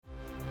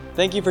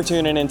Thank you for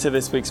tuning into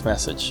this week's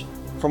message.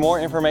 For more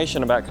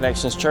information about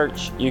Connections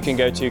Church, you can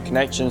go to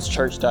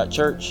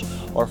connectionschurch.church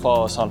or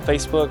follow us on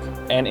Facebook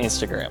and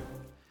Instagram.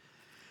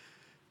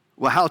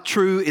 Well, how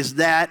true is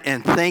that?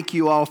 And thank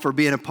you all for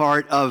being a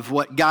part of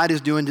what God is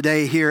doing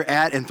today here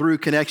at and through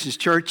Connections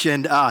Church.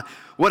 And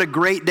what a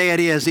great day it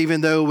is,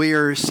 even though we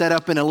are set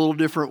up in a little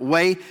different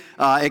way.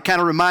 It kind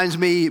of reminds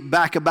me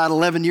back about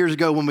 11 years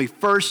ago when we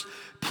first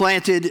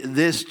planted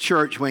this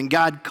church, when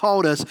God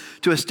called us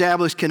to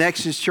establish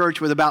Connections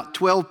Church with about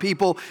 12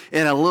 people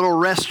in a little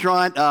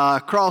restaurant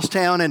across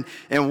town.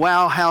 And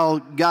wow, how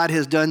God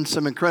has done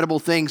some incredible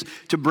things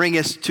to bring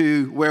us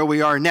to where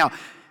we are now.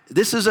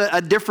 This is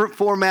a different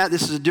format.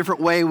 This is a different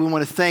way. We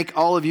want to thank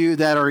all of you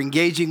that are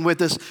engaging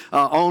with us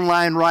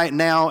online right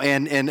now.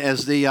 And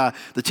as the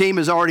team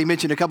has already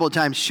mentioned a couple of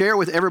times, share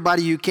with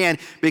everybody you can,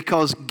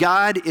 because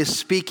God is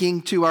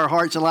speaking to our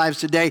hearts and lives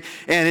today.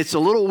 And it's a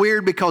little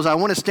weird because I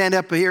want to stand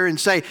up here and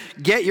say,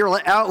 get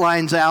your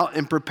outlines out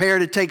and prepare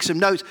to take some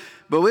notes.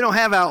 But we don't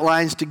have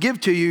outlines to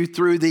give to you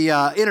through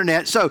the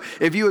internet. So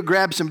if you would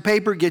grab some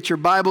paper, get your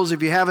Bibles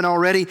if you haven't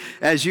already,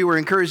 as you were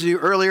encouraged to do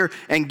earlier,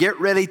 and get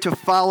ready to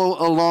follow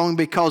along,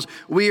 because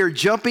we are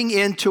jumping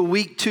into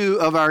week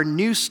 2 of our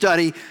new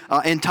study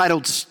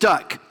entitled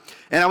Stuck.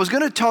 And I was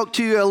going to talk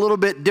to you a little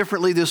bit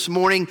differently this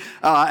morning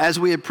as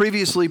we had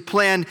previously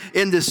planned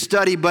in this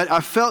study, but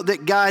I felt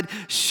that God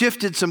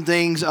shifted some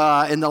things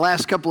in the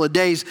last couple of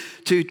days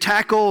to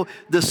tackle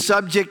the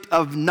subject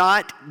of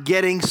not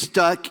getting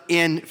stuck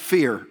in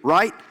fear,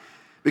 right?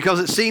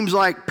 Because it seems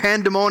like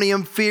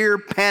pandemonium, fear,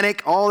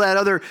 panic, all that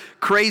other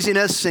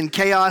craziness and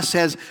chaos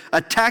has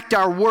attacked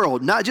our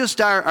world, not just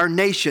our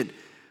nation,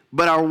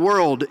 but our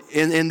world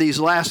in these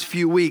last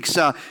few weeks.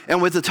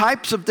 And with the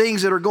types of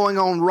things that are going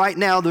on right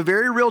now, the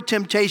very real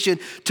temptation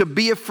to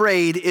be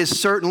afraid is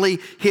certainly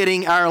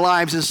hitting our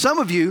lives. And some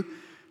of you,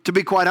 to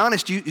be quite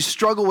honest, you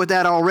struggle with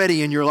that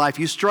already in your life.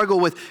 You struggle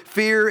with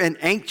fear and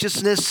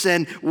anxiousness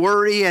and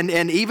worry, and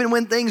even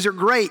when things are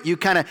great, you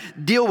kind of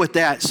deal with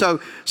that. So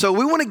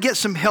we want to get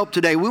some help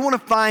today. We want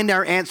to find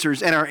our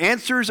answers, and our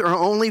answers are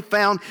only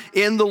found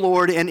in the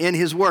Lord and in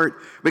His Word,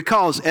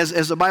 because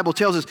as the Bible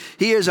tells us,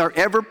 He is our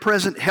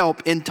ever-present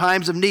help in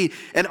times of need,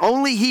 and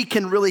only He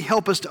can really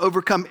help us to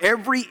overcome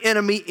every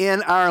enemy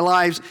in our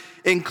lives,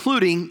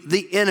 including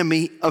the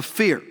enemy of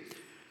fear.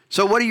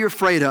 So what are you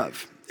afraid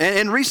of?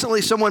 And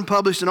recently someone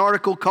published an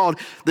article called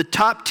The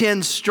Top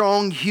 10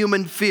 Strong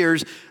Human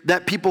Fears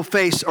That People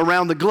Face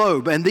Around the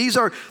Globe. And these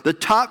are the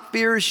top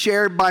fears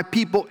shared by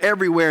people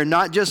everywhere,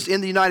 not just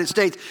in the United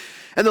States.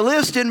 And the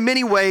list in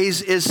many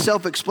ways is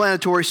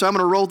self-explanatory, so I'm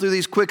going to roll through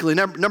these quickly.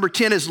 Number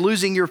 10 is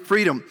losing your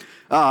freedom.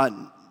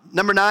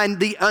 Number 9,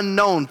 the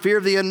unknown, fear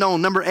of the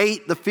unknown. Number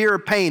 8, the fear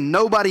of pain.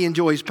 Nobody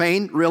enjoys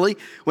pain, really,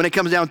 when it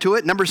comes down to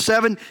it. Number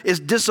 7 is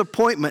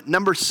disappointment.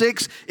 Number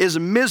 6 is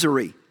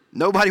misery.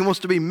 Nobody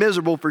wants to be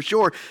miserable for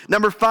sure.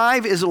 Number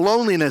 5 is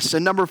loneliness.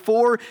 And number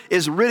 4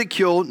 is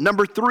ridicule.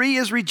 Number 3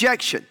 is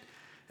rejection.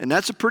 And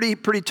that's a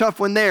pretty tough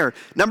one there.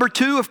 Number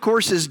 2, of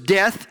course, is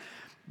death.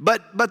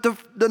 But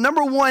the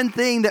number one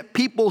thing that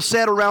people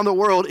said around the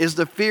world is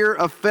the fear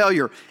of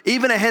failure,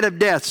 even ahead of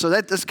death. So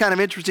that's kind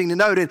of interesting to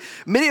note. And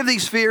many of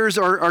these fears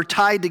are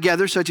tied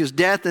together, such as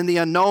death and the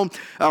unknown,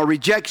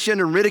 rejection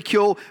and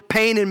ridicule,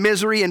 pain and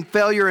misery and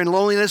failure and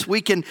loneliness.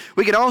 We can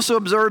also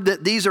observe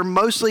that these are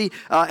mostly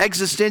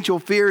existential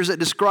fears that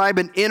describe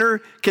an inner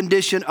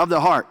condition of the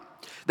heart.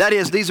 That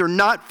is, these are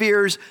not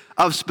fears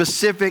of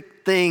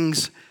specific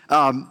things,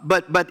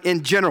 but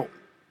in general.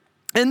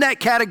 In that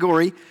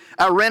category,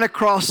 I ran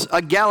across a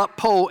Gallup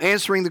poll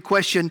answering the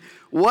question,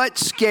 what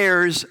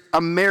scares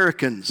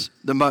Americans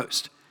the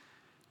most?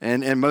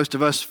 And most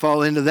of us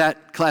fall into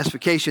that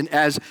classification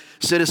as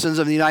citizens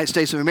of the United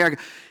States of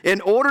America.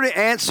 In order to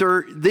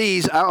answer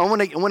these, I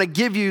want to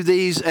give you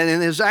these,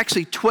 and there's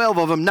actually 12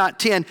 of them, not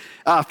 10,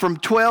 from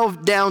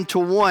 12 down to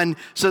 1,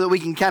 so that we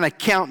can kind of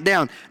count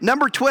down.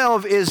 Number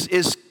 12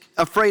 is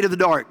afraid of the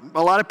dark.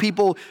 A lot of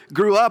people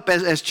grew up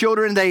as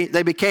children.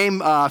 They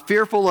became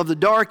fearful of the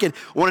dark and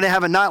wanted to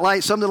have a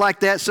nightlight, something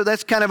like that. So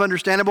that's kind of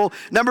understandable.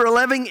 Number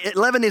 11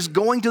 is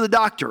going to the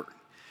doctor.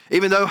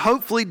 Even though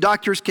hopefully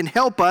doctors can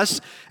help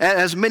us,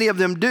 as many of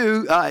them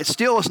do,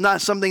 still it's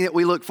not something that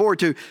we look forward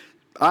to.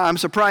 I'm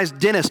surprised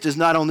dentist is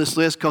not on this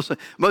list, because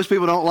most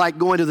people don't like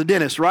going to the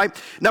dentist, right?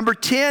 Number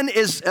 10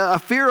 is a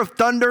fear of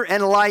thunder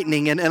and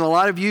lightning, and a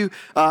lot of you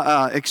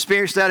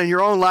experienced that in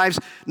your own lives.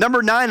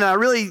 Number 9, and I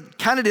really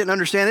kind of didn't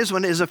understand this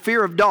one, is a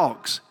fear of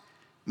dogs.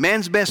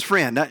 Man's best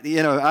friend. I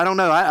don't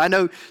know. I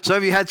know some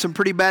of you had some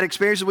pretty bad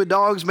experiences with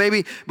dogs.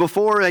 Maybe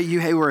before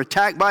you were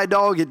attacked by a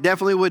dog, it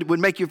definitely would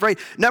make you afraid.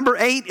 Number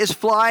 8 is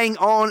flying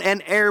on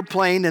an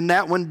airplane, and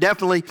that one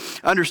definitely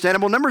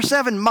understandable. Number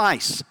 7,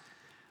 mice.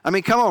 I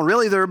mean, come on,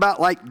 really? They're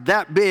about like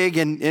that big,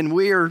 and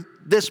we are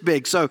this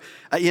big. So,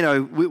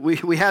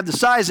 we have the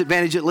size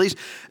advantage at least.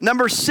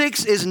 Number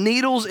 6 is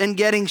needles and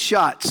getting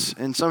shots.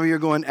 And some of you are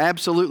going,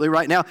 absolutely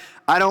right now.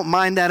 I don't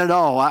mind that at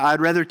all.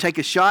 I'd rather take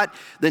a shot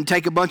than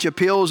take a bunch of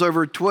pills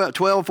over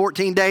 12,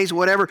 14 days,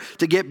 whatever,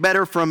 to get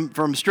better from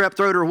strep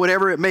throat or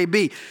whatever it may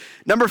be.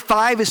 Number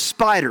 5 is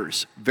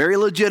spiders. Very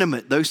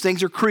legitimate. Those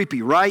things are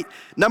creepy, right?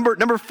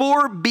 Number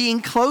 4,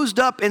 being closed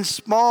up in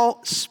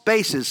small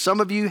spaces. Some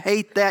of you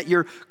hate that.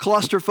 You're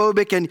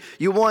claustrophobic and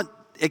you want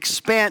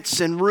expanse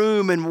and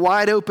room and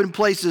wide open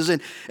places.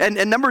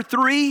 And number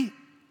 3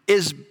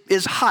 is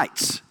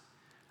heights.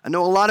 I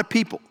know a lot of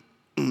people.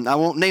 I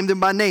won't name them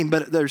by name,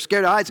 but they're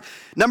scared of heights.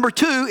 Number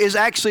 2 is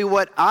actually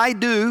what I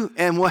do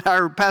and what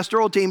our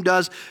pastoral team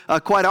does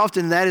quite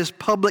often. That is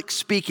public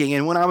speaking.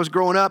 And when I was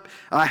growing up,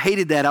 I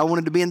hated that. I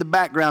wanted to be in the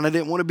background. I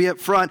didn't want to be up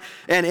front.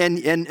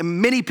 And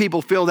many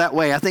people feel that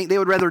way. I think they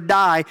would rather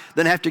die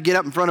than have to get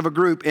up in front of a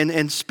group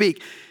and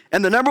speak.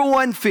 And the number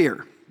 1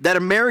 fear that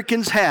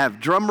Americans have,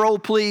 drum roll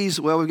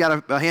please, well, we've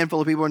got a handful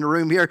of people in the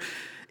room here,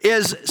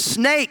 is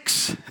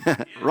snakes,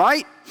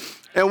 right?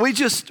 And we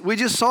just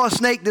saw a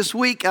snake this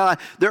week.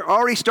 They're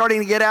already starting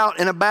to get out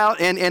and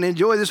about and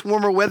enjoy this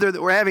warmer weather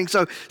that we're having.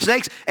 So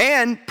snakes,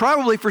 and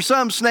probably for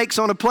some, snakes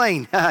on a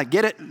plane.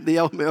 Get it?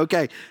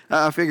 Okay.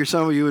 I figure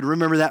some of you would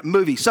remember that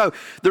movie. So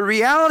the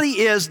reality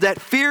is that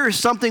fear is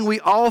something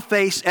we all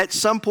face at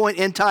some point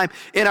in time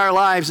in our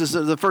lives. Is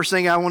the first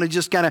thing I want to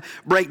just kind of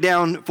break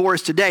down for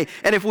us today.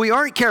 And if we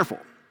aren't careful,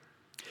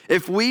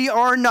 if we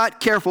are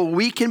not careful,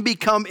 we can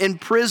become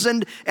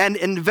imprisoned and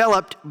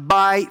enveloped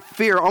by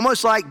fear,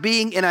 almost like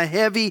being in a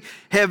heavy,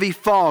 heavy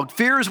fog.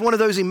 Fear is one of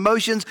those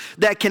emotions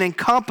that can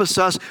encompass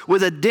us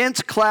with a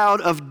dense cloud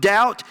of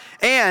doubt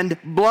and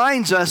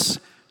blinds us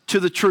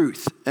to the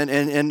truth.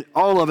 And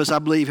all of us, I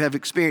believe, have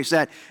experienced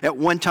that at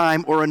one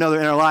time or another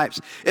in our lives.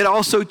 It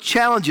also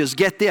challenges,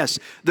 get this,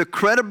 the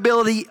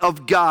credibility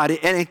of God,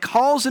 and it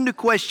calls into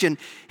question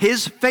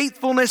His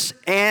faithfulness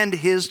and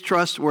His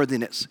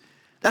trustworthiness.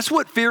 That's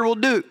what fear will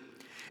do.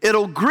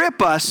 It'll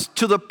grip us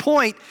to the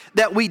point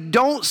that we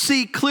don't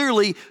see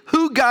clearly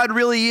who God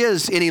really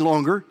is any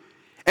longer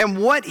and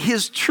what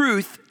His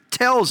truth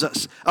tells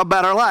us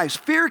about our lives.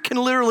 Fear can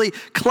literally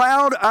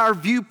cloud our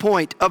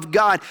viewpoint of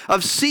God,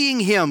 of seeing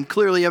Him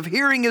clearly, of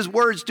hearing His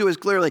words to us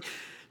clearly.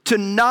 To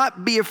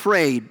not be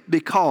afraid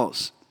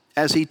because,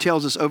 as He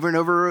tells us over and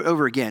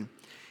over again,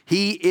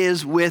 He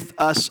is with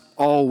us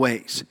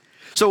always.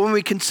 So when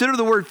we consider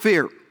the word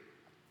fear,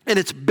 in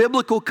its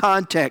biblical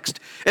context,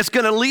 it's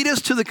going to lead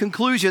us to the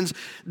conclusions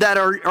that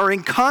are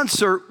in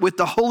concert with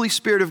the Holy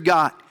Spirit of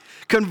God.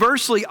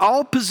 Conversely,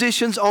 all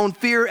positions on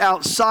fear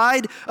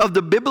outside of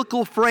the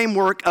biblical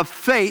framework of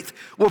faith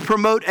will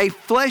promote a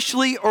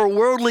fleshly or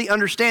worldly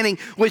understanding,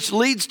 which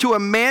leads to a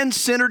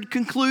man-centered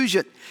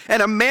conclusion.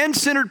 And a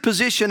man-centered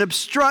position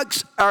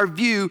obstructs our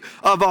view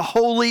of a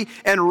holy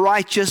and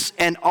righteous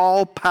and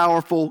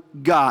all-powerful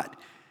God.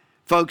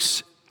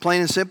 Folks,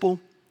 plain and simple,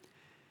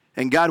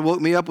 and God woke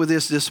me up with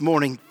this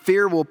morning.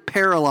 Fear will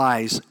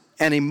paralyze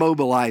and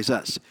immobilize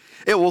us.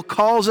 It will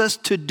cause us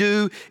to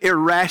do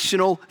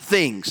irrational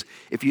things.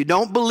 If you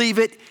don't believe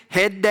it,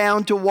 head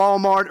down to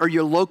Walmart or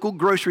your local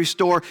grocery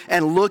store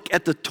and look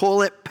at the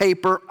toilet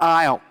paper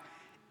aisle.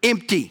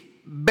 Empty,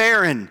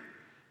 barren,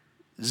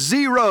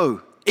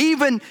 zero.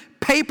 Even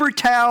paper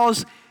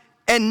towels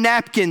and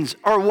napkins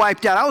are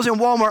wiped out. I was in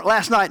Walmart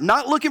last night,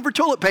 not looking for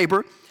toilet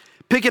paper,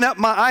 picking up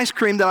my ice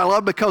cream that I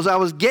love because I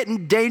was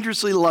getting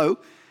dangerously low.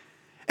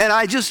 And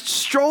I just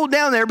strolled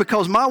down there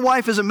because my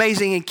wife is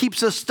amazing and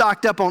keeps us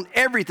stocked up on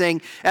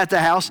everything at the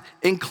house,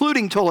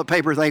 including toilet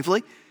paper,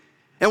 thankfully.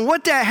 And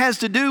what that has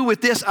to do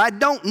with this, I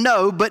don't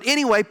know. But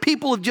anyway,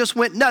 people have just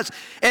went nuts.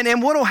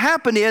 And what will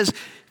happen is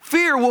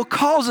fear will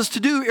cause us to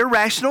do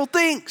irrational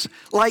things,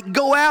 like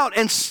go out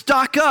and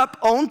stock up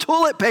on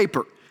toilet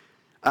paper.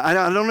 I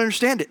don't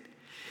understand it.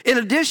 In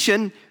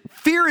addition,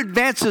 fear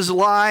advances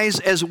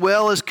lies as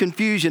well as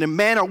confusion. And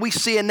man, are we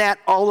seeing that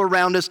all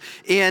around us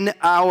in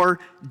our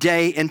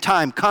day and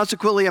time.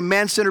 Consequently, a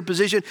man-centered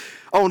position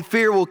on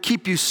fear will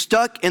keep you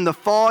stuck in the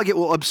fog. It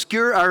will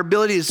obscure our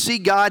ability to see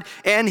God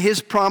and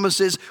His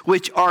promises,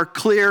 which are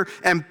clear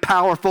and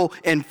powerful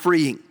and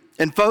freeing.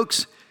 And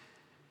folks,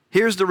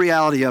 here's the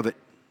reality of it.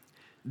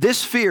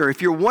 This fear,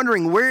 if you're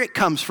wondering where it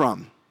comes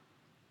from,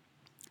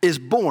 is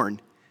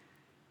born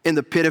in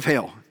the pit of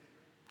hell.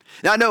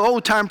 Now, I know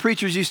old-time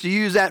preachers used to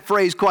use that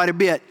phrase quite a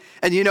bit.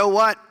 And you know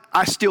what?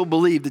 I still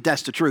believe that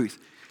that's the truth.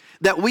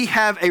 That we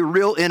have a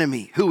real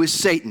enemy who is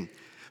Satan,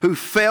 who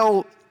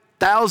fell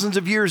thousands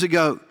of years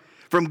ago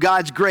from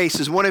God's grace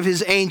as one of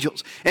His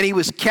angels. And he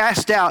was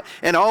cast out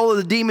and all of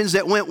the demons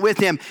that went with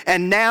him.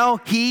 And now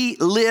he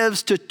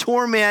lives to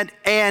torment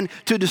and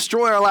to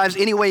destroy our lives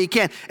any way he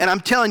can. And I'm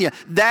telling you,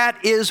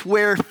 that is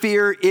where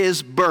fear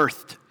is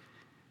birthed.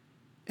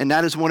 And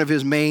that is one of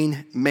his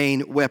main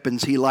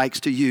weapons he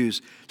likes to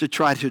use to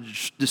try to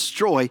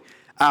destroy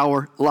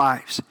our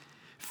lives.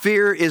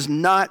 Fear is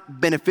not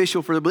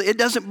beneficial for the believer. It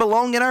doesn't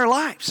belong in our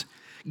lives.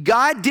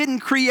 God didn't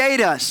create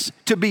us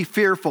to be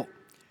fearful.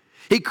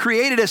 He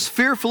created us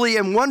fearfully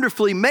and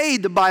wonderfully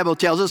made, the Bible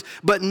tells us,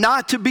 but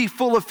not to be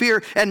full of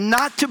fear and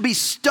not to be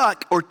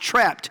stuck or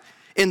trapped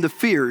in the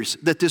fears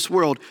that this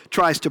world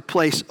tries to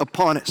place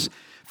upon us.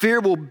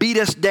 Fear will beat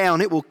us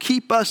down. It will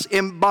keep us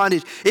in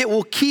bondage. It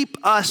will keep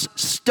us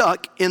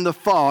stuck in the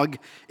fog,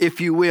 if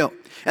you will.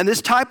 And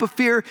this type of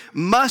fear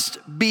must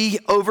be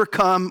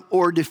overcome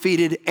or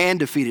defeated.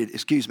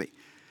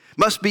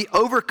 Must be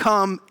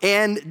overcome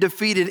and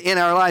defeated in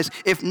our lives.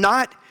 If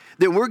not,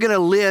 then we're going to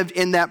live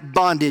in that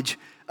bondage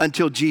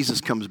until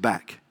Jesus comes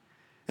back.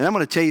 And I'm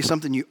going to tell you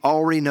something you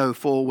already know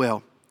full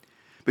well,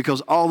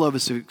 because all of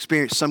us have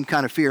experienced some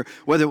kind of fear,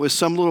 whether it was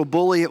some little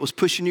bully that was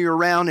pushing you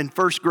around in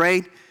first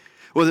grade,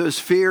 whether it was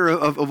fear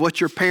of what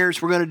your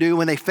parents were going to do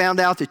when they found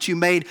out that you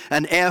made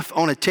an F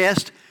on a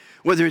test,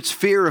 whether it's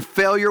fear of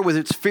failure, whether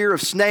it's fear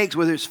of snakes,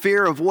 whether it's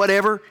fear of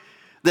whatever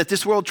that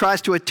this world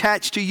tries to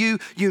attach to you.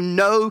 You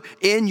know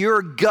in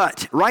your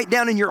gut, right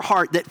down in your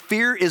heart, that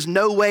fear is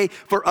no way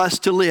for us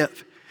to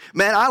live.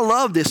 Man, I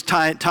love this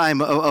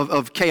time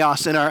of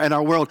chaos in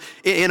our world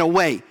in a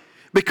way,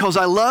 because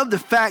I love the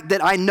fact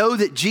that I know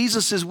that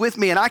Jesus is with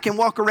me and I can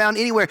walk around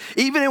anywhere,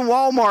 even in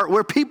Walmart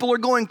where people are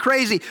going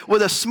crazy,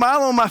 with a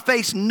smile on my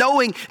face,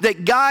 knowing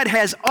that God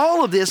has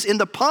all of this in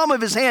the palm of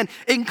his hand,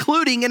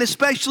 including and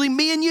especially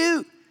me and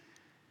you.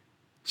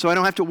 So I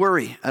don't have to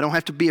worry. I don't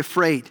have to be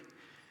afraid.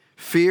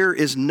 Fear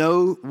is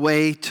no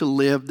way to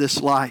live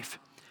this life.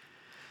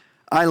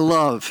 I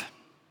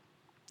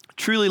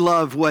truly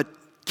love what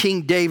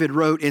King David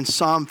wrote in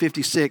Psalm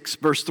 56,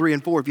 verse 3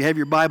 and 4. If you have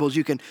your Bibles,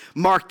 you can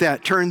mark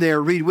that, turn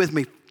there, read with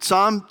me.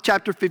 Psalm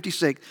chapter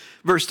 56,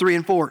 verse 3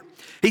 and 4.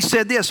 He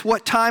said this,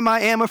 "What time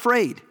I am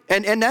afraid."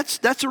 And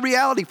that's a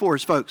reality for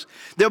us, folks.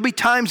 There'll be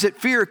times that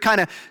fear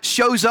kind of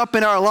shows up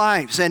in our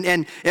lives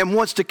and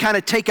wants to kind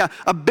of take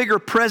a bigger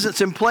presence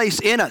and place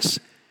in us.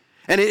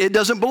 And it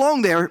doesn't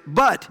belong there.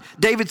 But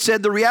David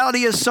said the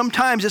reality is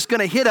sometimes it's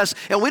going to hit us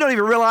and we don't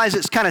even realize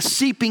it's kind of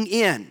seeping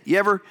in. You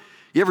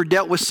ever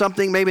dealt with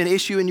something, maybe an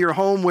issue in your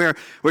home where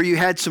you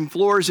had some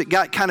floors that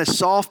got kind of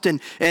soft and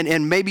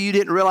maybe you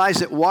didn't realize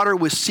that water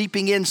was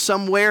seeping in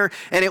somewhere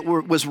and it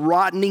was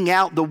rotting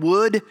out the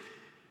wood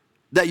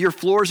that your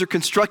floors are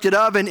constructed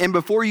of, and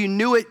before you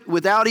knew it,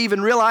 without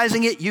even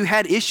realizing it, you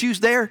had issues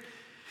there?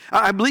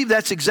 I believe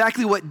that's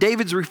exactly what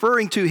David's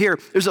referring to here.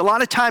 There's a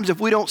lot of times if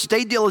we don't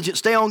stay diligent,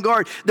 stay on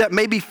guard, that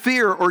maybe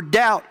fear or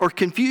doubt or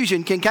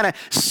confusion can kind of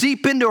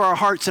seep into our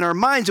hearts and our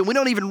minds and we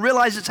don't even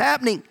realize it's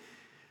happening.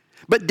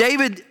 But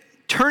David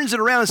turns it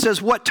around and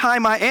says, "What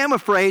time I am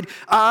afraid,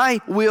 I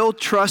will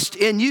trust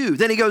in you."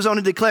 Then he goes on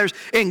and declares,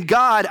 "In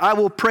God I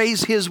will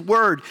praise his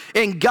word.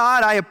 In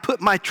God I have put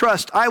my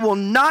trust. I will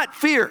not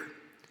fear."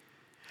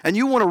 And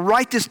you want to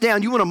write this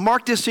down. You want to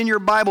mark this in your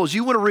Bibles.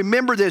 You want to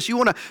remember this. You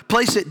want to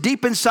place it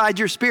deep inside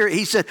your spirit.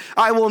 He said,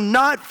 "I will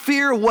not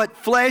fear what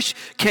flesh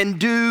can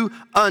do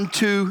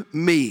unto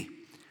me."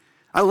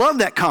 I love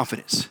that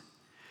confidence.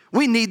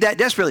 We need that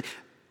desperately.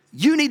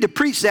 You need to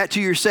preach that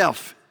to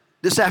yourself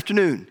this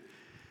afternoon,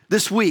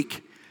 this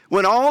week,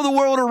 when all the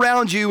world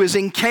around you is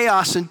in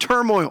chaos and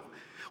turmoil,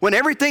 when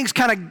everything's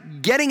kind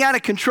of getting out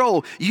of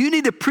control. You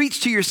need to preach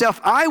to yourself,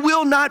 "I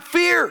will not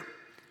fear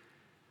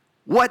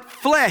what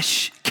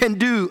flesh can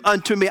do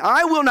unto me.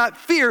 I will not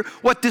fear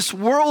what this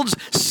world's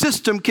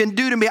system can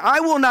do to me. I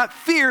will not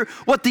fear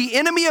what the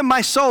enemy of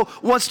my soul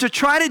wants to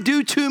try to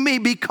do to me,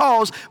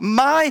 because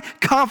my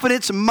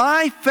confidence,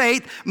 my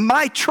faith,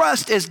 my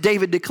trust," as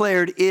David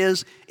declared,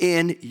 "is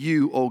in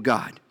you, O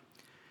God."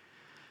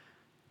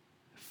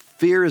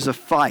 Fear is a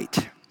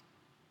fight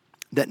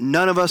that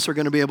none of us are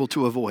going to be able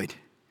to avoid.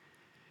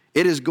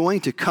 It is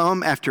going to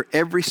come after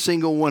every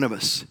single one of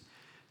us.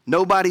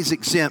 Nobody's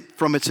exempt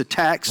from its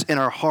attacks in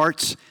our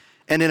hearts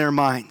and in our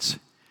minds.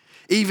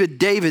 Even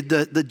David,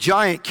 the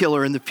giant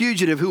killer and the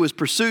fugitive who was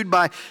pursued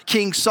by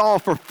King Saul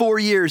for 4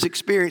 years,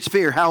 experienced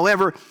fear.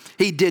 However,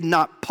 he did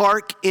not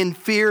park in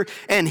fear,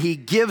 and he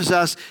gives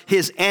us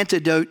his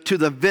antidote to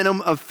the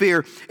venom of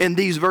fear in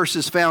these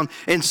verses found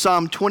in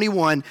Psalm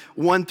 21,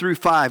 1 through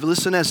 5.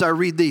 Listen as I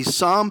read these.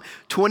 Psalm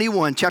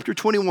 21, chapter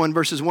 21,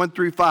 verses 1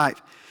 through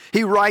 5.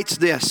 He writes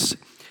this.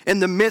 In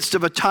the midst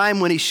of a time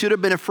when he should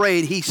have been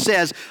afraid, he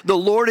says, "The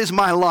Lord is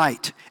my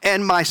light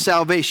and my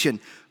salvation.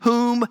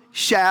 Whom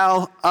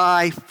shall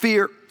I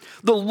fear?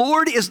 The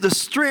Lord is the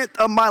strength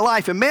of my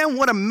life." And man,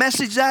 what a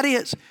message that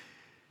is.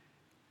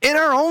 In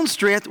our own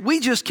strength,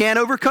 we just can't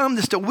overcome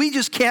this stuff. We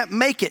just can't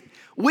make it.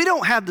 We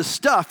don't have the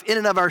stuff in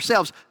and of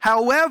ourselves.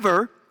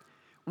 However,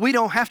 we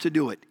don't have to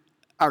do it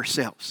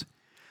ourselves.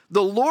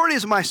 "The Lord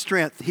is my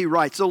strength," he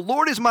writes. "The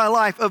Lord is my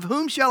life. Of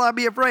whom shall I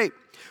be afraid?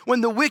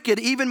 When the wicked,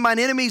 even mine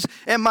enemies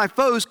and my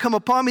foes, come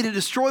upon me to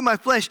destroy my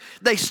flesh,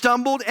 they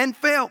stumbled and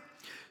fell.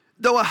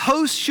 Though a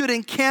host should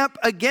encamp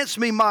against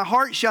me, my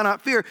heart shall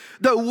not fear.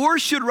 Though war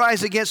should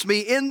rise against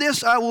me, in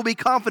this I will be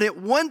confident.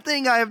 One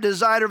thing I have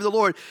desired of the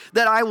Lord,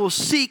 that I will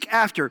seek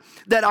after,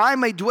 that I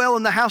may dwell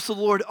in the house of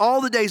the Lord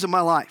all the days of my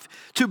life,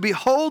 to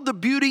behold the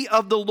beauty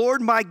of the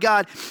Lord my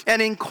God,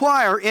 and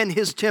inquire in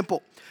his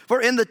temple.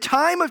 For in the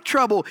time of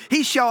trouble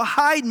he shall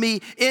hide me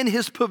in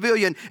his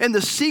pavilion. In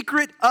the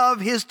secret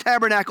of his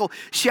tabernacle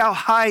shall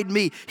hide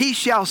me. He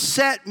shall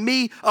set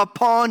me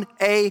upon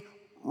a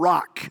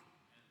rock.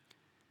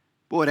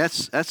 Boy,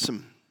 that's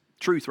some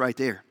truth right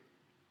there.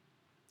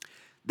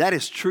 That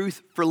is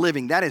truth for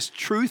living. That is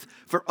truth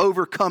for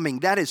overcoming.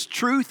 That is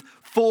truth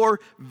for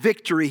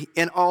victory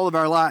in all of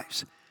our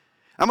lives.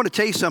 I'm going to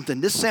tell you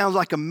something. This sounds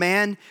like a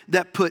man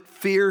that put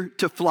fear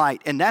to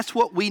flight. And that's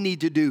what we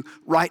need to do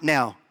right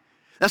now.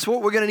 That's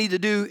what we're going to need to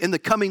do in the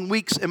coming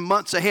weeks and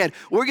months ahead.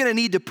 We're going to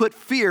need to put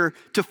fear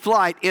to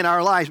flight in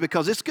our lives,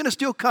 because it's going to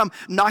still come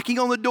knocking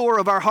on the door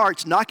of our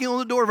hearts, knocking on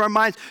the door of our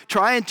minds,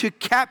 trying to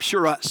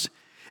capture us.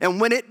 And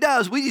when it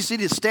does, we just need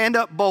to stand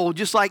up bold,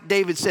 just like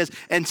David says,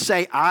 and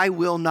say, I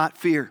will not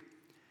fear.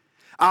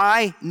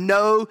 I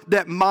know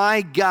that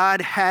my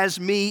God has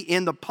me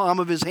in the palm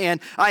of his hand.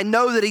 I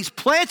know that he's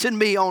planted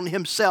me on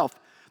himself,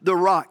 the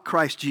rock,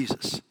 Christ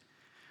Jesus.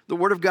 The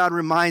Word of God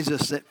reminds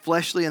us that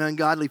fleshly and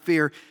ungodly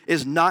fear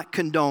is not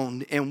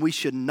condoned, and we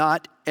should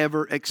not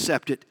ever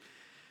accept it.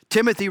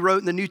 Timothy wrote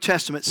in the New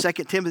Testament,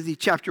 2 Timothy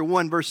chapter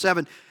 1, verse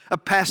 7, a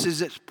passage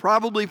that's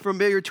probably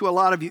familiar to a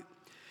lot of you.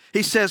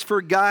 He says,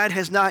 for God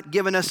has not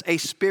given us a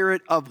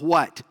spirit of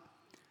what?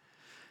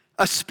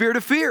 A spirit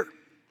of fear.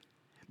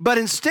 But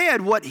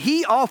instead, what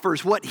he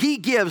offers, what he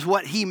gives,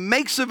 what he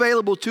makes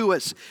available to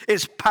us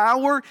is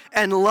power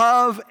and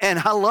love, and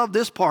I love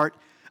this part,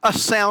 a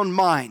sound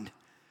mind.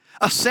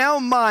 A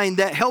sound mind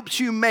that helps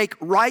you make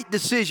right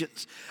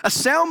decisions. A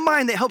sound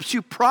mind that helps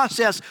you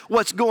process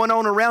what's going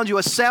on around you.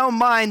 A sound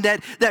mind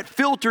that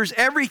filters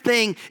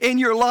everything in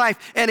your life,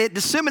 and it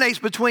disseminates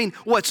between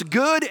what's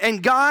good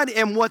and God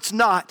and what's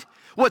not.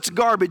 What's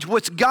garbage,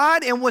 what's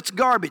God and what's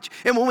garbage.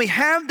 And when we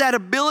have that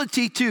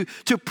ability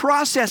to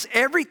process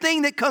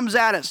everything that comes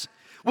at us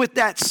with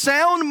that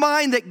sound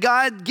mind that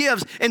God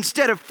gives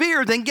instead of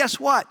fear, then guess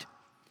what?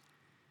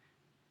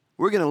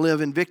 We're going to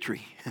live in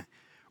victory.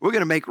 We're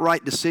going to make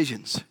right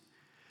decisions.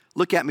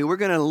 Look at me. We're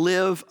going to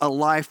live a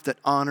life that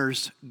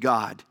honors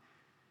God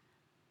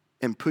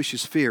and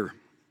pushes fear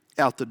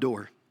out the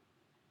door.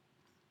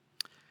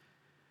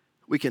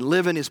 We can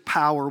live in his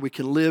power. We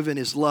can live in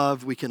his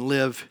love. We can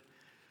live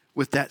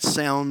with that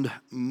sound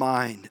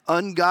mind.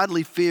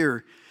 Ungodly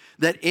fear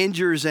that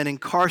injures and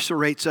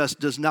incarcerates us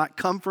does not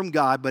come from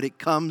God, but it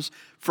comes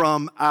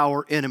from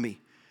our enemy.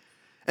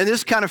 And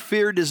this kind of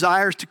fear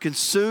desires to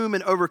consume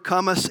and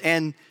overcome us,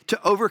 and to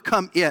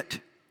overcome it,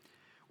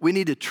 we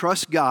need to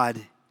trust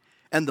God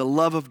and the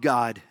love of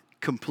God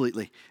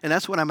completely. And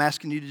that's what I'm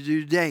asking you to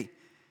do today,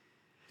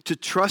 to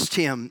trust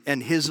him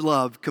and his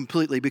love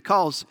completely,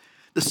 because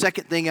the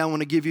second thing I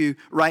want to give you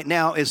right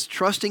now is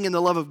trusting in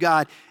the love of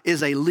God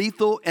is a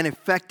lethal and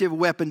effective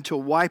weapon to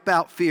wipe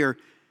out fear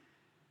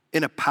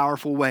in a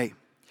powerful way.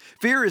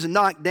 Fear is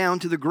knocked down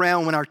to the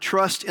ground when our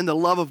trust in the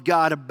love of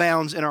God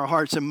abounds in our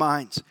hearts and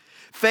minds.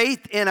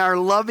 Faith in our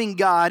loving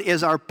God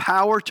is our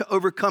power to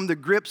overcome the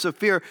grips of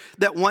fear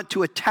that want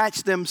to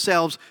attach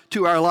themselves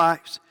to our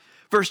lives.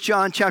 1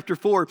 John chapter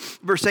 4,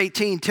 verse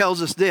 18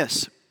 tells us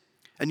this,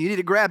 and you need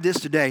to grab this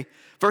today.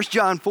 1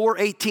 John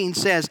 4:18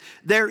 says,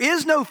 there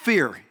is no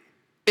fear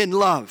in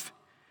love.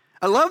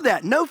 I love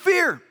that. No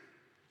fear.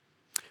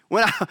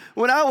 When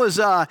I was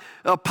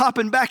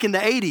popping back in the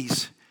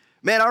 80s,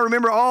 man, I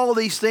remember all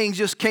these things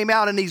just came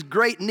out in these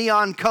great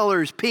neon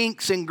colors,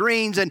 pinks and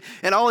greens, and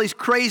all these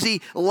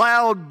crazy,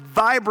 loud,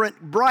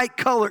 vibrant, bright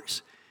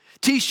colors.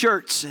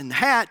 T-shirts and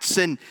hats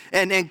and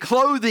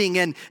clothing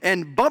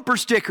and bumper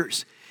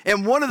stickers.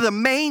 And one of the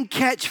main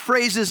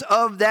catchphrases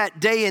of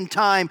that day and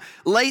time,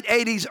 late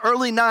 80s,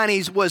 early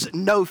 90s, was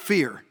no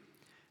fear.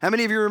 How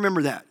many of you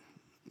remember that?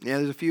 Yeah,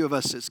 there's a few of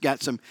us that's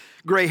got some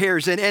gray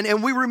hairs.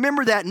 And we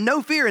remember that,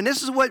 no fear. And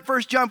this is what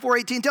 1 John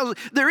 4:18 tells us.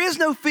 There is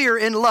no fear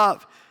in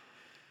love,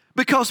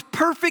 because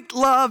perfect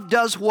love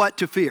does what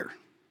to fear?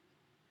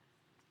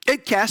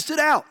 It casts it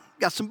out.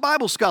 Got some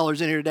Bible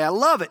scholars in here today. I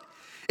love it.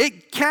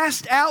 It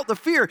casts out the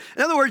fear.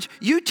 In other words,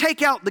 you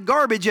take out the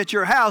garbage at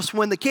your house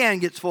when the can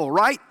gets full,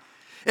 right?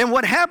 And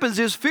what happens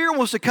is fear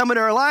wants to come into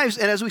our lives,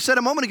 and as we said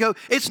a moment ago,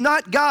 it's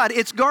not God,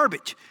 it's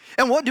garbage.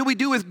 And what do we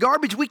do with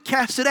garbage? We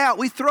cast it out.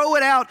 We throw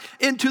it out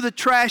into the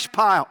trash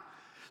pile.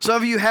 Some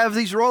of you have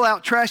these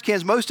roll-out trash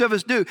cans. Most of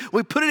us do.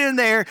 We put it in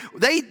there.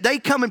 They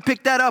come and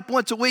pick that up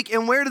once a week,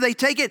 and where do they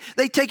take it?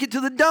 They take it to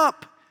the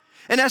dump.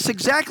 And that's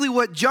exactly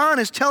what John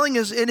is telling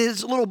us in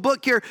his little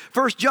book here,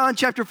 1 John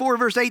chapter 4,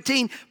 verse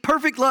 18.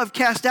 Perfect love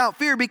casts out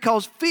fear,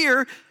 because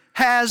fear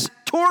has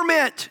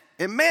torment.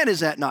 And man,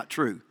 is that not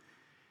true?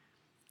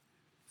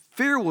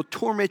 Fear will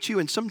torment you,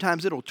 and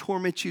sometimes it'll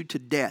torment you to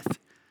death.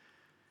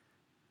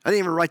 I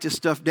didn't even write this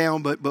stuff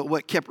down, but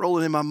what kept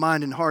rolling in my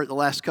mind and heart the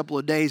last couple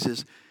of days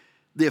is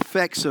the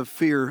effects of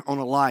fear on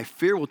a life.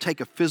 Fear will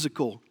take a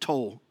physical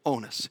toll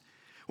on us.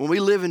 When we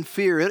live in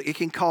fear, it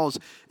can cause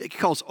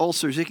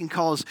ulcers, it can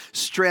cause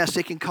stress,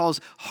 it can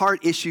cause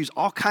heart issues,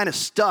 all kind of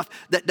stuff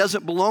that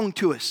doesn't belong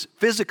to us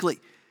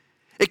physically.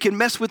 It can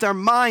mess with our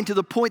mind to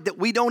the point that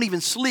we don't even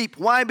sleep.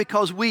 Why?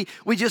 Because we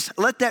just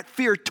let that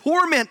fear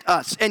torment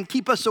us and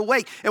keep us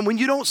awake. And when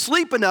you don't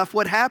sleep enough,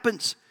 what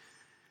happens?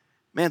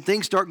 Man,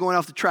 things start going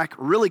off the track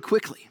really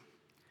quickly.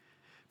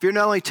 Fear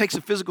not only takes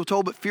a physical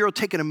toll, but fear will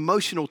take an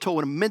emotional toll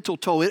and a mental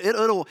toll.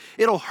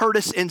 It'll hurt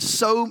us in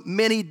so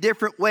many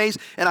different ways.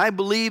 And I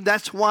believe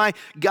that's why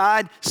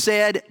God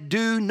said,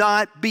 do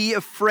not be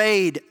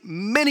afraid,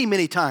 many,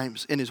 many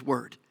times in His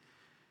Word.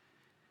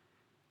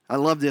 I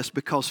love this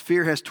because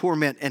fear has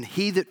torment, and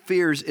he that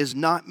fears is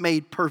not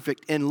made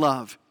perfect in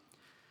love.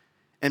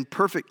 And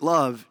perfect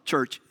love,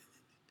 church,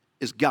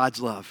 is God's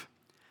love.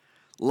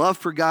 Love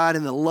for God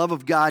and the love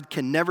of God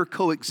can never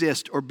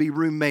coexist or be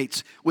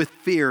roommates with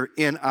fear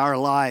in our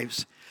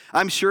lives.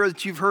 I'm sure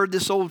that you've heard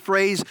this old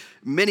phrase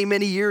many,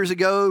 many years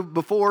ago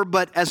before,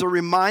 but as a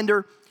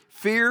reminder,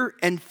 fear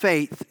and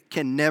faith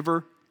can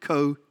never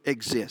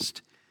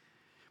coexist.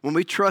 When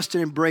we trust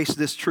and embrace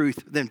this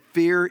truth, then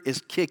fear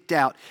is kicked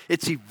out.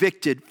 It's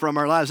evicted from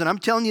our lives. And I'm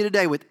telling you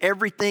today, with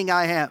everything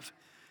I have,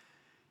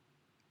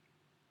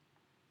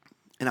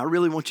 and I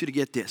really want you to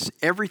get this,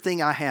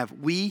 everything I have,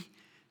 we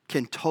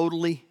can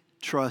totally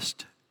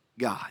trust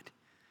God.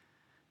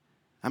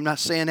 I'm not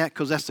saying that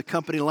because that's the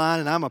company line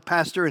and I'm a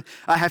pastor and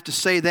I have to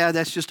say that.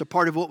 That's just a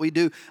part of what we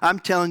do. I'm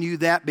telling you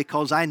that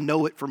because I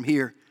know it from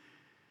here.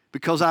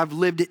 Because I've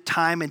lived it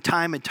time and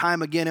time and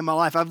time again in my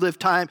life. I've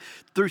lived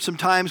through some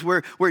times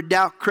where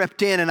doubt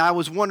crept in and I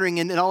was wondering,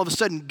 and then all of a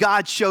sudden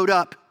God showed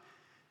up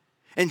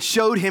and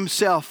showed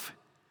Himself.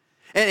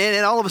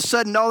 And all of a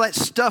sudden all that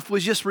stuff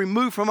was just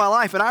removed from my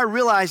life. And I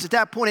realized at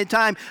that point in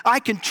time, I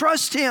can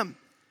trust Him.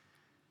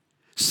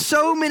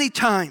 So many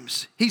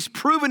times He's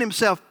proven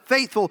Himself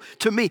faithful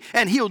to me,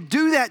 and He'll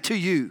do that to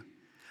you.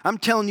 I'm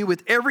telling you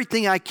with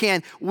everything I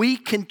can, we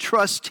can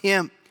trust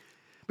Him.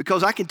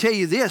 Because I can tell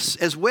you this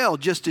as well,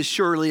 just as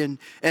surely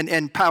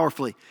and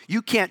powerfully.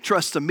 You can't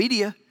trust the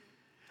media.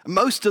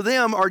 Most of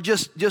them are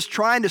just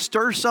trying to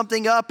stir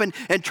something up and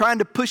trying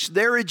to push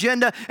their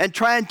agenda and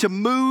trying to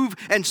move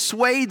and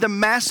sway the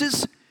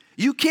masses.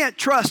 You can't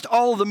trust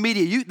all of the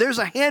media. There's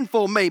a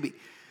handful maybe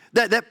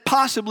that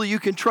possibly you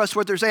can trust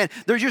what they're saying.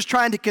 They're just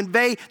trying to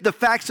convey the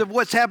facts of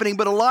what's happening,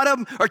 but a lot of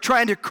them are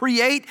trying to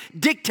create,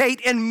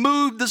 dictate, and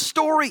move the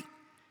story.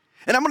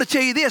 And I'm going to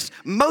tell you this,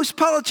 most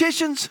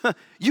politicians,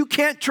 you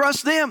can't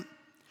trust them.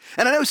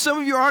 And I know some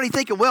of you are already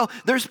thinking, well,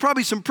 there's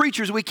probably some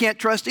preachers we can't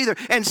trust either.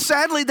 And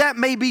sadly, that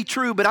may be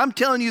true, but I'm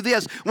telling you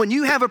this, when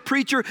you have a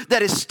preacher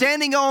that is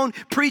standing on,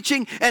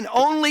 preaching, and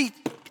only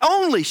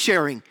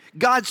sharing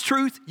God's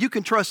truth, you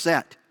can trust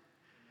that.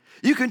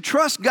 You can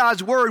trust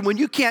God's word when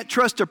you can't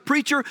trust a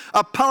preacher,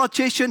 a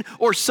politician,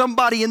 or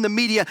somebody in the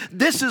media.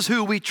 This is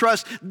who we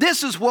trust.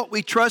 This is what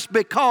we trust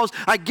because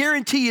I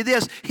guarantee you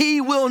this,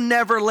 He will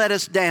never let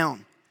us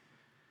down.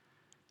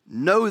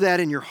 Know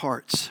that in your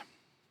hearts.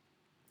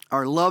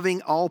 Our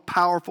loving,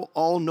 all-powerful,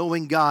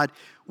 all-knowing God,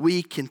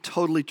 we can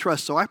totally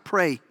trust. So I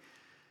pray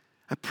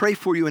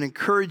for you and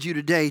encourage you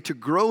today to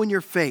grow in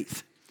your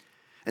faith.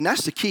 And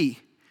that's the key.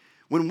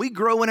 When we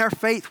grow in our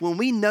faith, when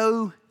we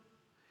know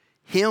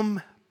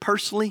Him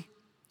personally,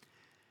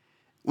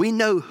 we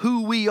know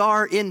who we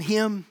are in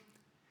Him.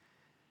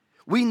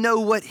 We know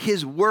what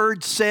His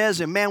Word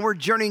says. And man, we're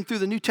journeying through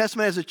the New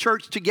Testament as a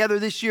church together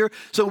this year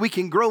so we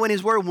can grow in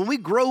His Word. When we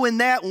grow in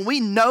that, when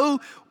we know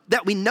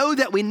that we know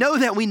that we know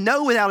that we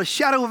know without a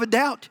shadow of a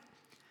doubt,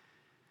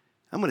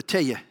 I'm going to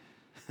tell you,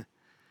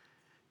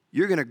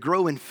 you're going to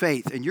grow in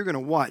faith and you're going to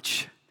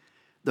watch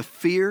the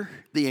fear,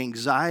 the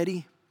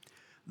anxiety,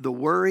 the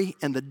worry,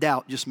 and the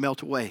doubt just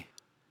melt away.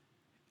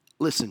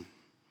 Listen.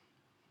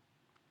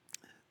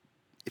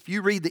 If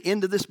you read the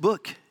end of this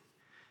book,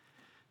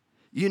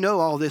 you know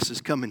all this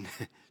is coming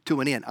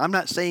to an end. I'm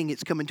not saying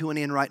it's coming to an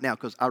end right now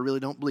because I really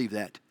don't believe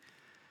that.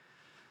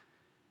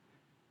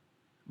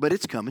 But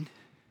it's coming.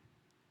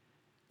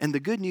 And the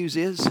good news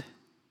is,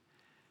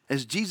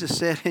 as Jesus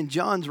said in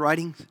John's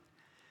writings,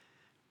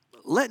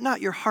 let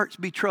not your hearts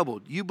be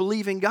troubled. You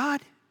believe in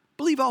God,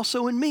 believe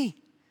also in me.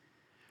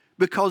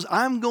 Because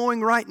I'm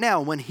going right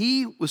now. When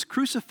He was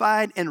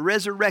crucified and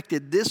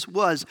resurrected, this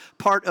was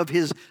part of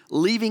His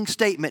leaving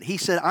statement. He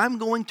said, I'm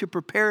going to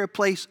prepare a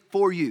place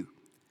for you.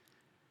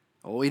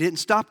 Oh, He didn't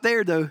stop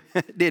there though,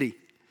 did He?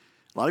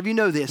 A lot of you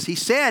know this. He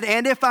said,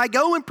 and if I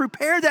go and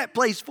prepare that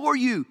place for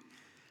you,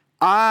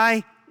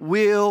 I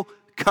will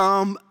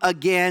come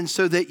again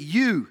so that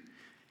you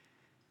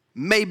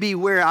may be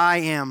where I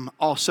am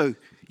also.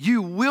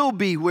 You will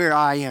be where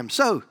I am.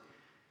 So,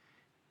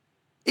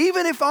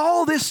 even if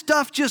all this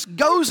stuff just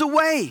goes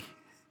away,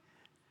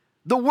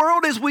 the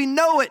world as we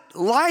know it,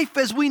 life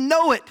as we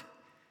know it,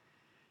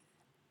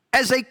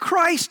 as a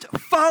Christ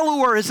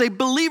follower, as a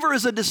believer,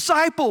 as a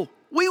disciple,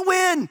 we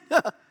win.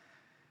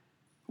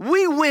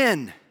 We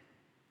win.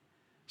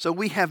 So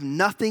we have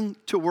nothing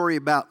to worry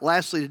about.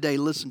 Lastly today,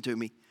 listen to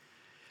me.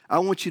 I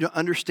want you to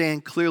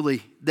understand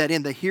clearly that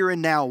in the here and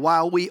now,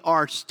 while we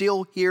are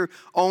still here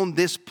on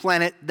this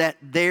planet, that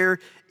there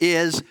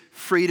is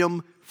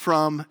freedom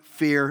from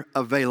fear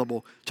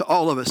available to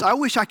all of us. I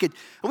wish I could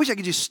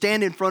just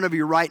stand in front of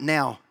you right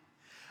now,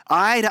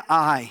 eye to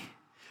eye,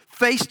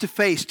 face to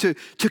face, to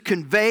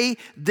convey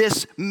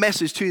this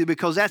message to you,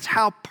 because that's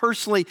how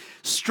personally,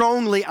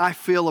 strongly I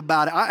feel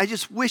about it. I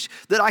just wish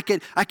that I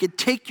could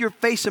take your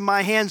face in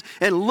my hands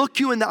and look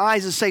you in the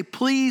eyes and say,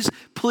 please,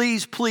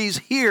 please, please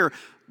hear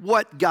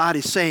what God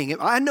is saying.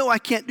 I know I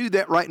can't do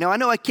that right now. I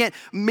know I can't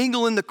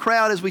mingle in the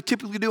crowd as we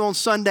typically do on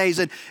Sundays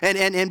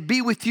and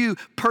be with you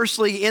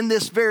personally in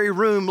this very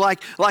room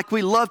like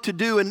we love to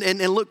do and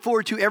look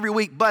forward to every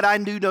week. But I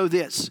do know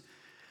this.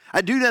 I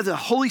do know that the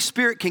Holy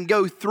Spirit can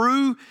go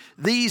through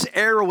these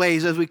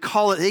airways, as we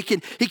call it.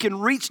 He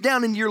can reach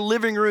down in your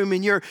living room,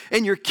 in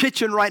your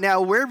kitchen right now,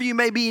 wherever you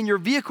may be in your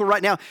vehicle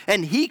right now,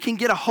 and He can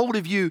get a hold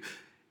of you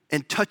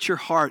and touch your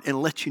heart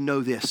and let you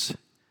know this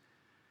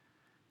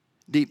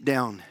deep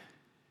down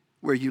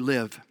where you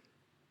live.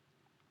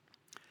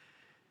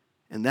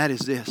 And that is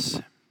this: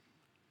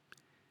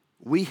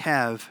 we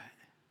have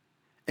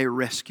a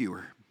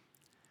rescuer.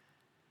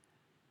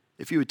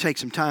 If you would take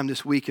some time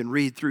this week and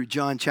read through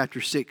John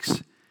chapter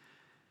 6,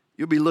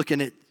 you'll be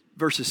looking at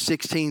verses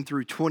 16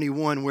 through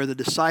 21, where the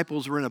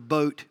disciples were in a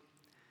boat.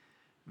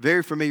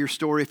 Very familiar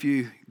story if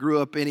you grew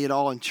up any at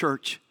all in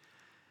church.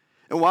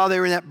 And while they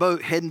were in that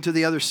boat heading to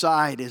the other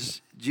side,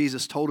 as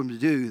Jesus told them to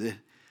do, the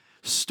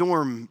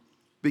storm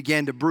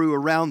began to brew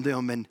around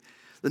them, and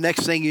the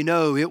next thing you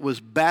know, it was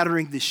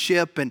battering the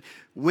ship, and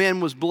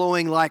wind was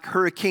blowing like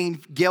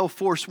hurricane gale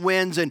force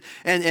winds, and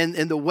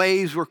the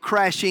waves were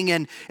crashing,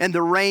 and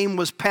the rain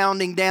was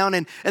pounding down,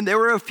 and there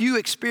were a few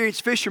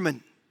experienced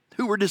fishermen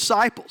who were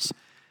disciples.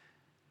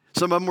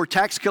 Some of them were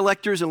tax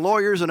collectors and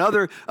lawyers and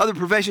other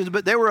professions,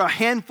 but there were a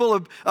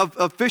handful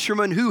of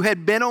fishermen who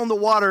had been on the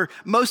water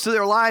most of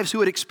their lives,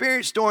 who had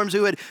experienced storms,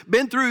 who had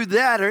been through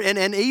that,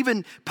 and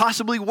even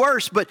possibly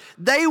worse, but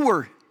they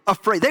were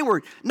afraid. They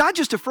were not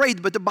just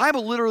afraid, but the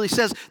Bible literally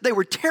says they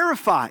were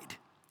terrified.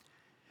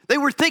 They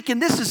were thinking,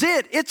 this is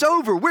it. It's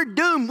over. We're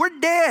doomed. We're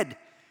dead.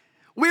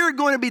 We're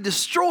going to be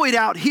destroyed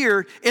out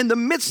here in the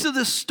midst of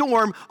this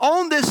storm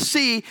on this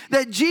sea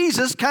that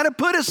Jesus kind of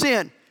put us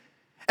in.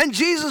 And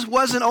Jesus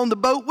wasn't on the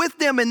boat with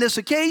them in this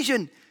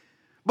occasion.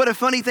 But a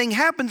funny thing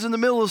happens in the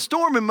middle of the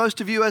storm, and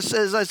most of you, as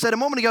I said a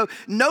moment ago,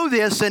 know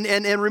this and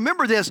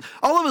remember this.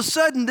 All of a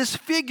sudden, this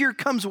figure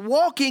comes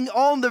walking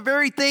on the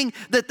very thing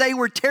that they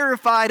were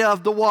terrified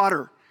of, the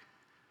water.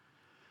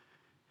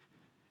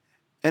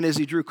 And as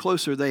he drew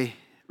closer, they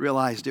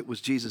realized it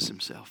was Jesus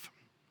himself.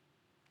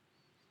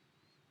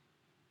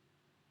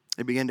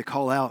 They began to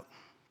call out.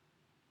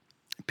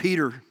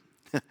 Peter,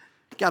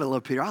 gotta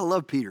love Peter. I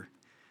love Peter.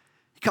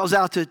 He calls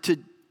out to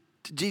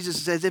Jesus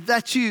and says, if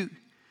that's you,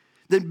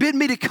 then bid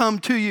me to come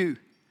to you.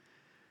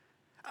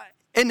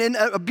 And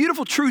a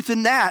beautiful truth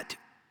in that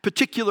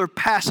particular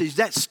passage,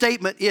 that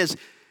statement, is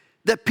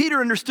that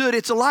Peter understood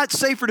it's a lot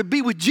safer to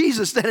be with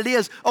Jesus than it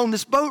is on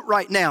this boat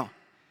right now.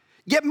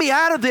 Get me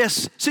out of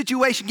this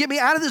situation. Get me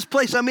out of this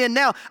place I'm in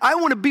now. I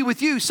want to be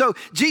with you. So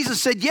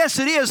Jesus said, yes,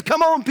 it is.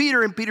 Come on,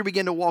 Peter. And Peter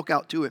began to walk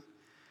out to him.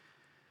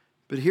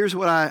 But here's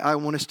what I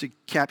want us to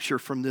capture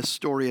from this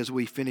story as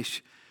we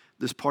finish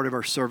this part of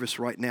our service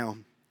right now.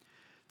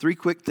 3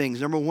 quick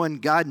things. Number 1,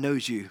 God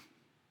knows you.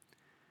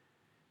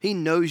 He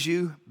knows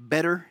you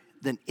better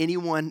than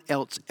anyone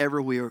else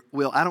ever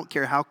will. I don't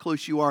care how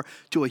close you are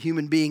to a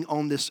human being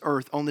on this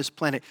earth, on this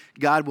planet.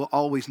 God will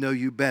always know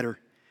you better.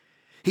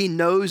 He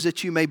knows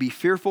that you may be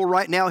fearful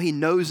right now. He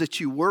knows that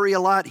you worry a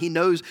lot. He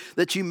knows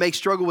that you may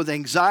struggle with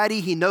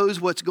anxiety. He knows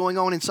what's going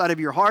on inside of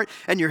your heart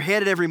and your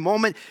head at every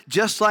moment,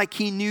 just like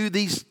He knew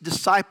these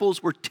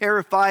disciples were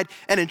terrified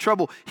and in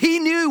trouble. He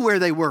knew where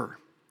they were.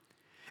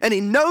 And He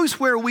knows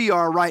where we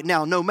are right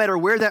now, no matter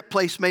where that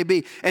place may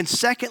be. And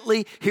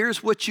secondly,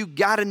 here's what you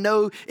got to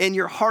know in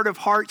your heart of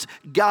hearts.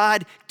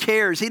 God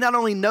cares. He not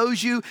only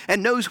knows you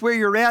and knows where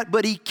you're at,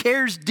 but He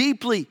cares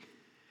deeply.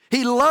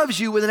 He loves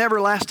you with an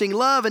everlasting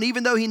love. And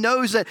even though He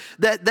knows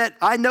that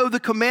I know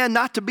the command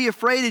not to be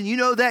afraid, and you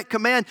know that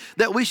command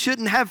that we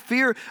shouldn't have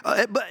fear,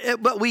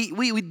 but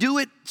we do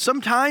it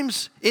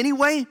sometimes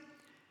anyway,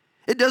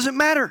 it doesn't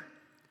matter.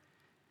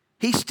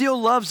 He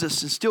still loves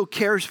us and still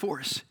cares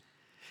for us.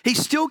 He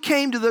still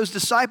came to those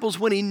disciples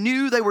when He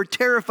knew they were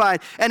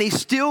terrified, and He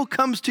still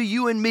comes to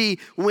you and me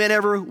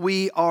whenever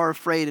we are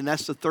afraid. And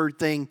that's the third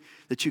thing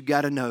that you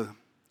got to know.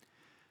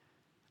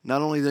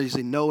 Not only does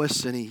He know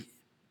us and He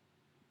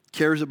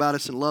cares about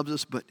us and loves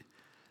us, but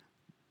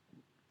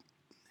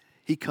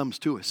He comes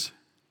to us.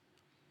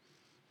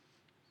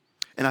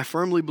 And I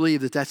firmly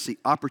believe that that's the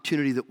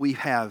opportunity that we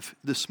have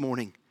this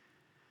morning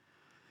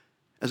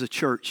as a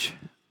church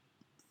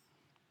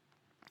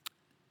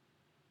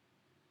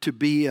to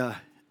be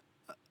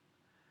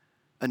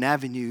an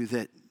avenue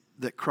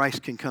that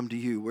Christ can come to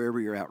you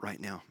wherever you're at right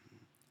now.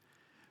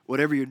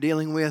 Whatever you're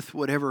dealing with,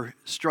 whatever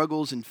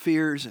struggles and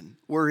fears and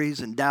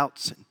worries and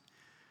doubts and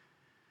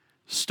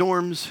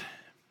storms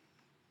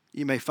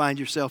you may find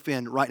yourself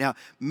in right now. It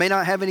may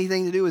not have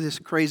anything to do with this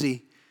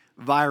crazy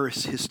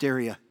virus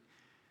hysteria.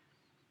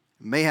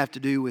 It may have to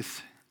do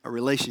with a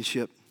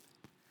relationship.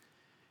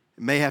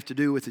 It may have to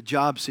do with a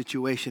job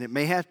situation. It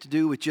may have to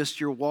do with just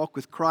your walk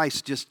with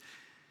Christ. Just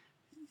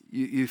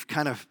you've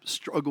kind of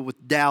struggled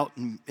with doubt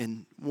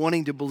and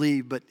wanting to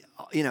believe, but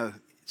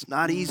it's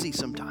not easy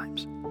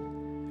sometimes.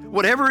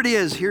 Whatever it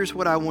is, here's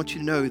what I want you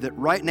to know, that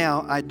right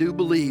now I do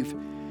believe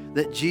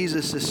that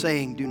Jesus is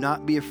saying, do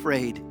not be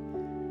afraid,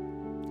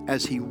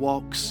 as he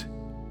walks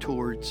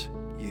towards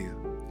you,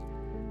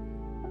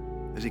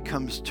 as he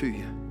comes to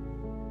you,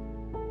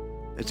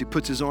 as he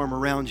puts his arm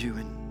around you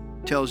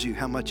and tells you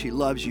how much he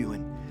loves you,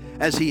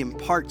 and as he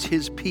imparts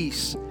his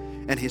peace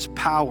and his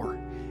power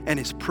and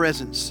his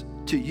presence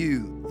to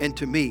you and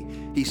to me.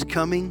 He's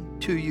coming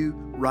to you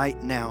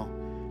right now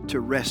to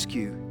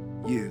rescue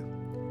you.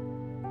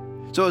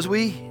 So as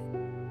we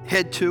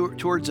head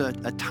towards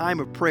a time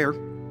of prayer,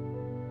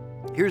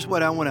 here's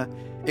what I want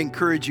to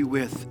encourage you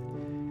with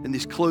in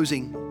these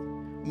closing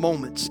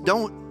moments.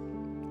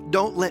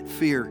 Don't let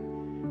fear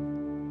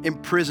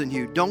imprison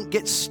you. Don't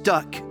get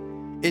stuck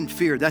in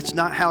fear. That's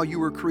not how you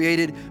were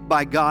created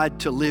by God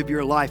to live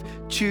your life.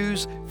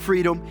 Choose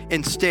freedom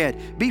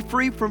instead. Be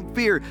free from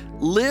fear.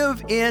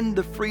 Live in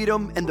the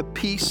freedom and the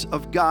peace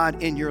of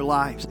God in your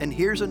lives. And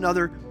here's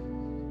another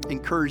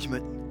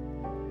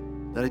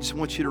encouragement that I just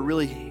want you to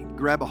really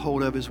grab a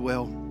hold of as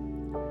well.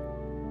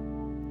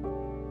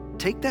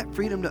 Take that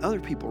freedom to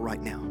other people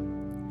right now.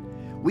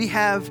 We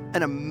have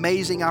an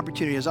amazing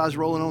opportunity. As I was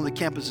rolling on the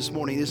campus this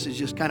morning, this is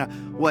just kind of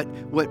what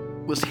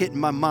was hitting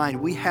my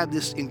mind. We have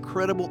this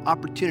incredible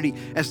opportunity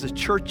as the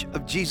Church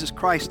of Jesus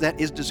Christ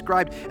that is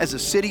described as a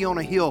city on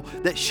a hill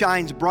that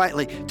shines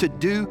brightly to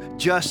do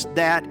just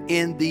that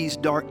in these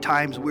dark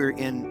times we're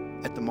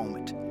in at the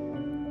moment.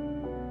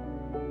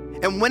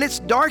 And when it's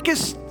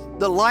darkest,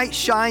 the light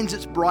shines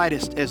its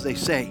brightest, as they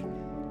say.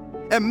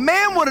 And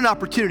man, what an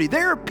opportunity.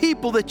 There are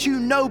people that you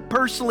know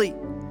personally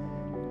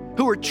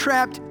who are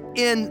trapped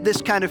in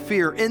this kind of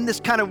fear, in this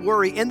kind of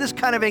worry, in this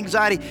kind of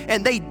anxiety,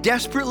 and they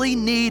desperately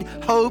need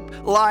hope,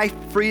 life,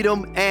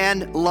 freedom,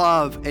 and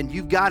love. And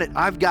you've got it.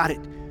 I've got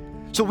it.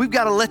 So we've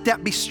got to let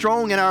that be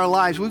strong in our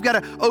lives. We've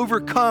got to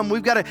overcome.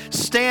 We've got to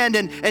stand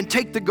and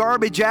take the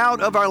garbage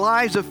out of our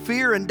lives of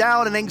fear and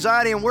doubt and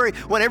anxiety and worry.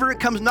 Whenever it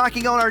comes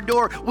knocking on our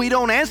door, we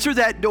don't answer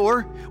that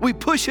door. We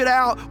push it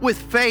out with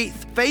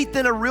faith. Faith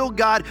in a real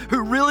God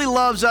who really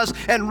loves us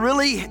and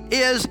really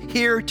is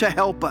here to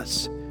help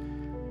us,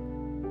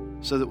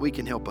 so that we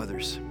can help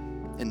others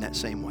in that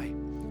same way.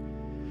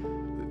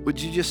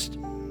 Would you just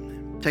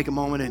take a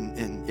moment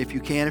and if you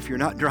can, if you're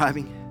not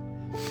driving,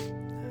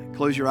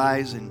 close your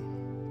eyes. And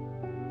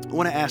I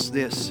want to ask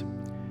this.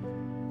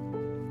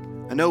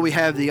 I know we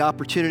have the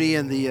opportunity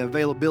and the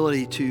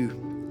availability to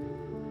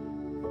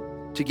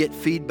get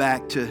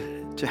feedback,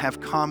 to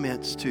have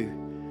comments, to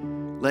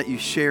let you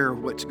share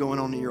what's going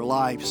on in your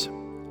lives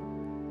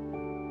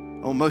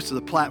on most of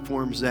the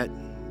platforms that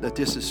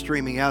this is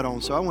streaming out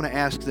on. So I want to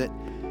ask that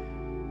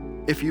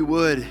if you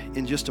would,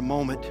 in just a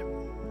moment,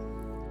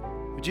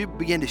 would you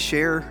begin to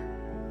share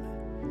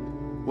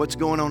what's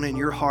going on in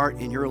your heart,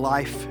 in your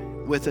life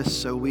with us,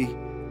 so we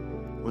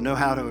will know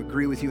how to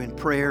agree with you in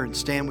prayer and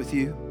stand with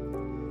you?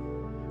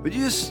 Would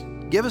you just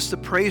give us the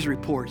praise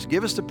reports,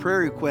 give us the prayer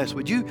requests?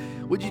 Would you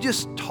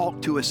just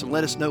talk to us and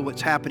let us know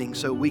what's happening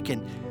so we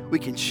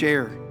can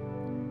share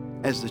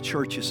as the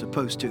church is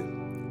supposed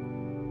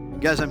to?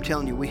 Guys, I'm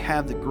telling you, we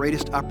have the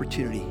greatest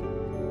opportunity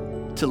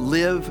to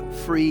live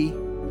free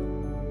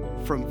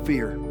from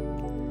fear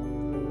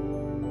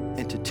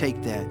and to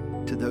take that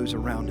to those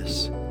around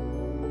us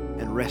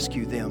and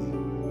rescue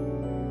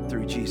them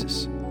through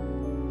Jesus.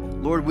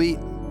 Lord, we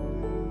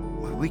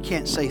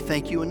can't say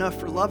thank you enough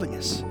for loving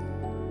us.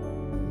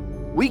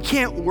 We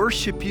can't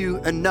worship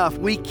you enough.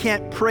 We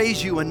can't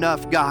praise you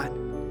enough, God.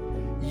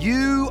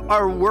 You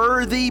are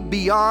worthy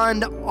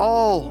beyond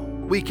all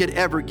we could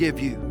ever give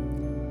you.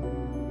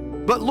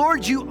 But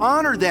Lord, you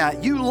honor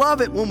that. You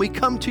love it when we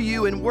come to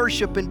you in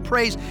worship and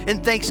praise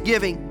and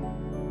thanksgiving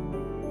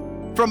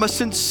from a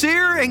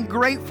sincere and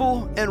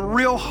grateful and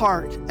real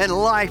heart and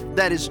life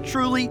that is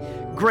truly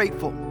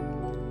grateful,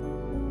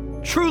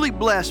 truly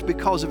blessed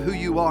because of who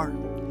you are.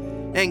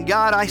 And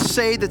God, I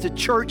say that the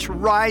church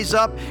rise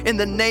up in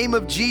the name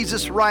of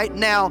Jesus right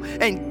now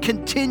and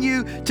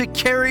continue to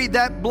carry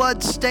that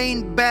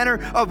blood-stained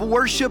banner of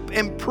worship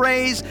and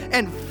praise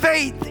and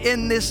faith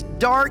in this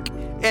dark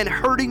and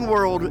hurting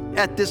world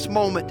at this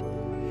moment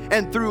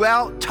and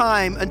throughout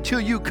time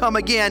until you come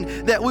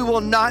again, that we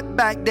will not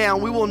back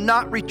down. We will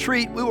not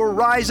retreat. We will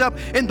rise up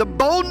in the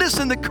boldness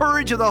and the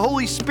courage of the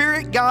Holy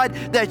Spirit, God,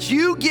 that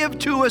you give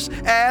to us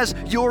as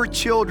your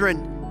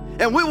children.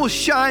 and we will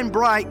shine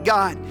bright,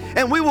 God,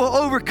 and we will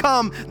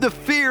overcome the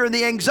fear and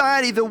the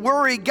anxiety, the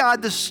worry,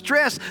 God, the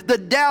stress, the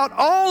doubt,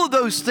 all of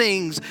those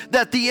things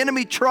that the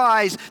enemy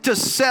tries to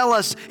sell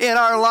us in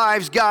our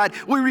lives, God.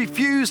 We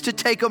refuse to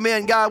take them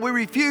in, God. We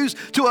refuse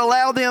to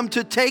allow them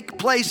to take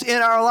place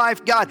in our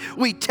life, God.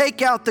 We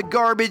take out the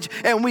garbage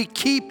and we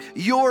keep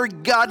your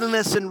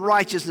godliness and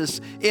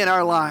righteousness in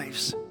our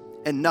lives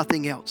and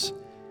nothing else.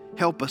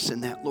 Help us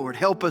in that, Lord.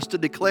 Help us to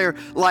declare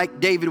like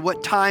David,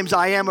 what times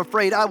I am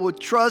afraid, I will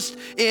trust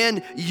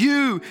in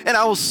you, and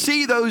I will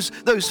see those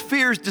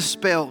fears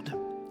dispelled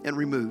and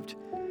removed.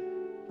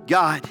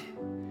 God,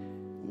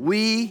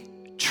 we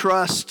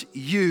trust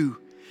you.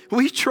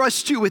 We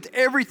trust you with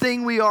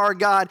everything we are,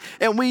 God,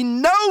 and we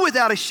know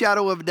without a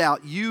shadow of a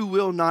doubt you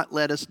will not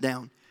let us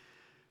down.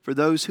 For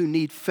those who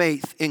need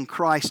faith in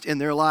Christ in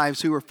their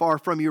lives, who are far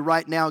from you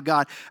right now,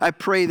 God, I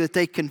pray that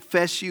they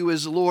confess you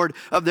as Lord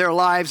of their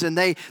lives, and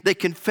they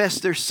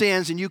confess their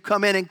sins, and you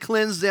come in and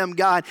cleanse them,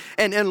 God.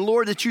 And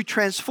Lord, that you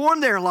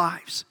transform their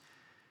lives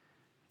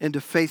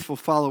into faithful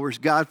followers.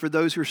 God, for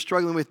those who are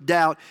struggling with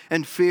doubt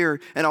and fear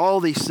and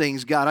all these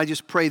things, God, I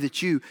just pray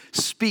that you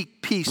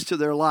speak peace to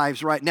their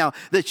lives right now,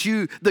 that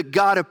you, the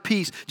God of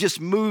peace,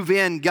 just move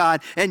in,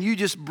 God, and you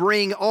just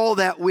bring all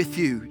that with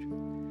you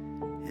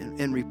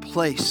and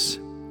replace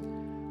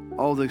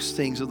all those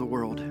things of the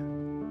world.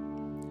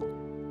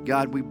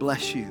 God, we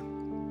bless you.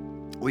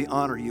 We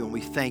honor you and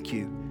we thank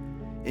you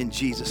in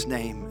Jesus'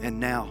 name. And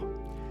now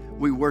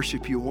we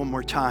worship you one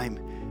more time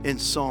in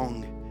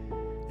song.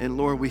 And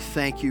Lord, we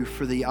thank you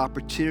for the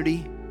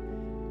opportunity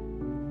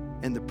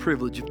and the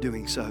privilege of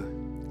doing so.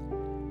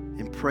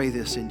 And pray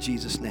this in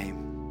Jesus'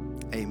 name.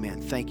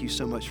 Amen. Thank you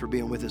so much for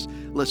being with us.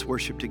 Let's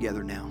worship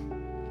together now.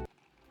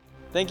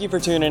 Thank you for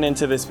tuning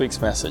into this week's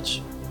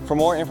message. For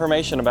more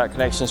information about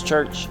Connections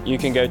Church, you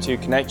can go to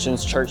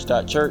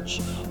connectionschurch.church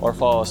or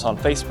follow us on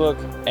Facebook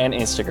and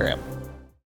Instagram.